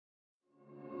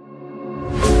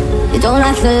You don't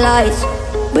like the lights,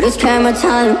 but it's camera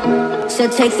time.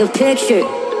 Said take the picture,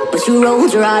 but you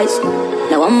rolled your eyes.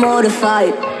 Now I'm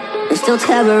mortified and still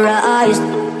terrorized.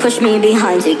 Push me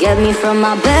behind to get me from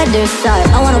my better side.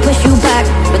 I wanna push you back,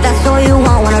 but that's all you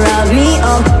want. Wanna wrap me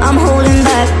up, I'm holding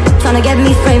back. Tryna get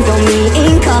me framed for me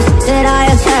in cuffs. Said I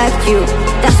attacked you,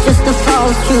 that's just a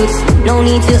false truth. No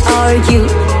need to argue,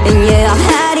 and yeah, I've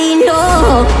had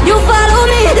enough. You follow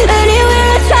me anywhere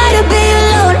I try to be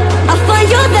alone, I find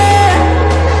you there.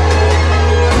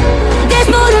 There's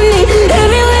more to me,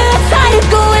 everywhere I try to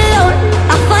go alone,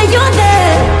 I find you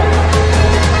there.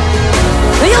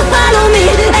 You follow me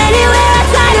anywhere I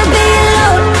try to be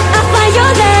alone, I find you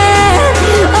there.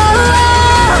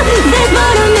 Oh, there's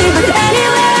more to me, but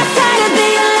anywhere I try to be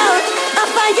alone, I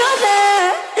find you there,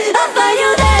 I find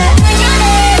you there.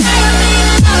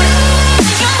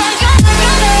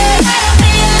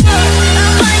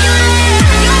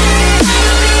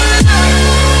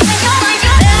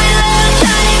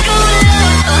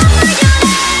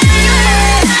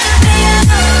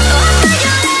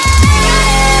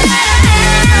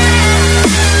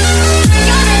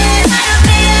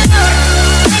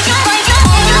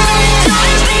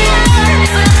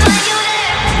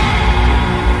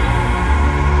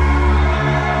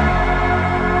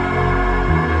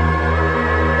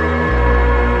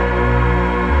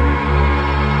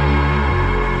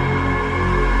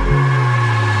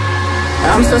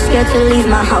 I'm so scared to leave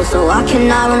my house, so I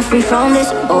cannot run free from this.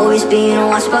 Always being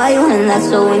watched by you, and that's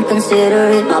so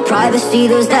inconsiderate. My privacy,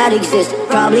 does that exist?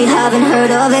 Probably haven't heard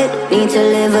of it. Need to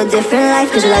live a different life,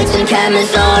 cause lights and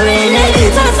cameras are in it.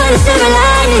 Trying to find a silver